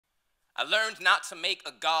I learned not to make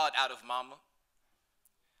a god out of mama.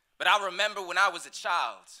 But I remember when I was a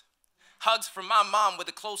child, hugs from my mom were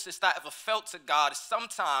the closest I ever felt to God.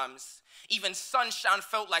 Sometimes even sunshine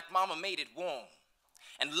felt like mama made it warm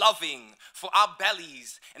and loving for our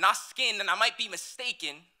bellies and our skin, and I might be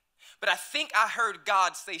mistaken, but I think I heard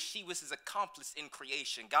God say she was his accomplice in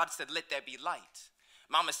creation. God said, "Let there be light."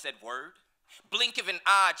 Mama said, "Word." Blink of an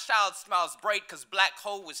eye, child smiles bright, because black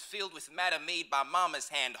hole was filled with matter made by mama's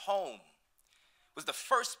hand. Home was the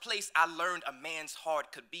first place I learned a man's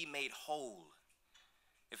heart could be made whole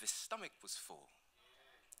if his stomach was full.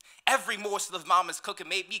 Every morsel of mama's cooking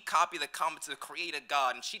made me copy the comments of the creator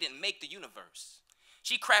God, and she didn't make the universe.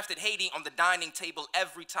 She crafted Haiti on the dining table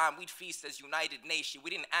every time we'd feast as United Nation. We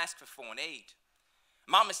didn't ask for foreign aid.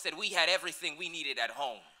 Mama said we had everything we needed at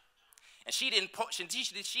home. And she didn't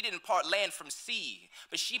part land from sea,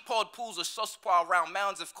 but she poured pools of saucepois around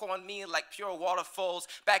mounds of cornmeal like pure waterfalls.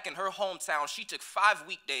 Back in her hometown, she took 5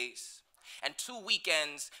 weekdays and 2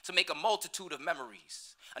 weekends to make a multitude of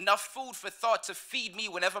memories. Enough food for thought to feed me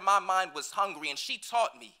whenever my mind was hungry, and she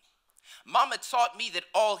taught me. Mama taught me that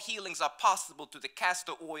all healings are possible through the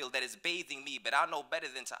castor oil that is bathing me, but I know better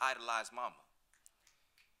than to idolize mama.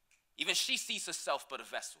 Even she sees herself but a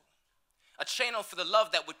vessel, a channel for the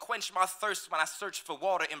love that would quench my thirst when I searched for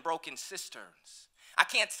water in broken cisterns. I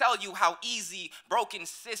can't tell you how easy broken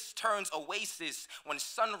cisterns oasis when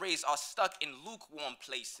sun rays are stuck in lukewarm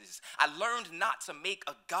places. I learned not to make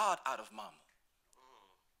a god out of mama.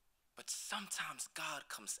 But sometimes God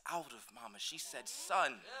comes out of mama. She said,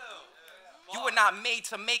 "Son, you were not made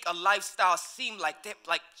to make a lifestyle seem like that.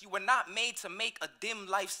 Like you were not made to make a dim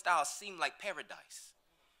lifestyle seem like paradise.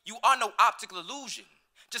 You are no optical illusion.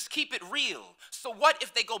 Just keep it real. So what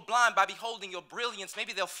if they go blind by beholding your brilliance?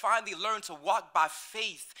 Maybe they'll finally learn to walk by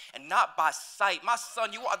faith and not by sight. My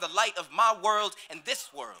son, you are the light of my world and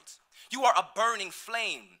this world. You are a burning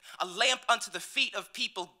flame, a lamp unto the feet of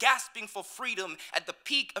people gasping for freedom at the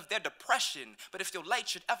peak of their depression. But if your light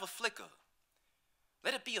should ever flicker,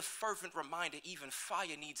 let it be a fervent reminder even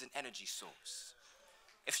fire needs an energy source.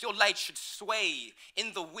 If your light should sway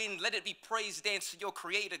in the wind, let it be praise dance to your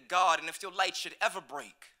creator God. And if your light should ever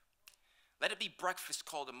break, let it be breakfast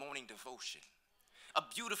called a morning devotion. A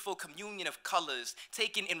beautiful communion of colors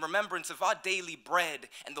taken in remembrance of our daily bread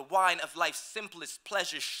and the wine of life's simplest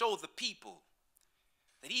pleasures. Show the people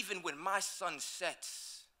that even when my sun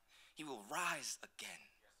sets, he will rise again.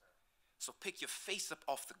 So pick your face up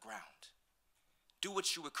off the ground. Do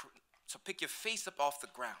what you were so pick your face up off the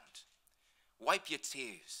ground. Wipe your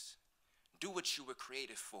tears. Do what you were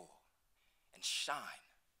created for and shine.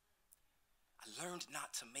 I learned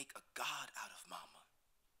not to make a god out of mama.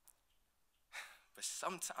 But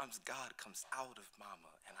sometimes God comes out of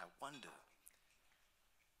mama, and I wonder,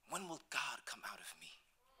 when will God come out of me?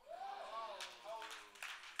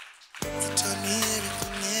 You taught me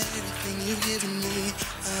everything you've given me.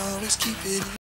 I always keep it.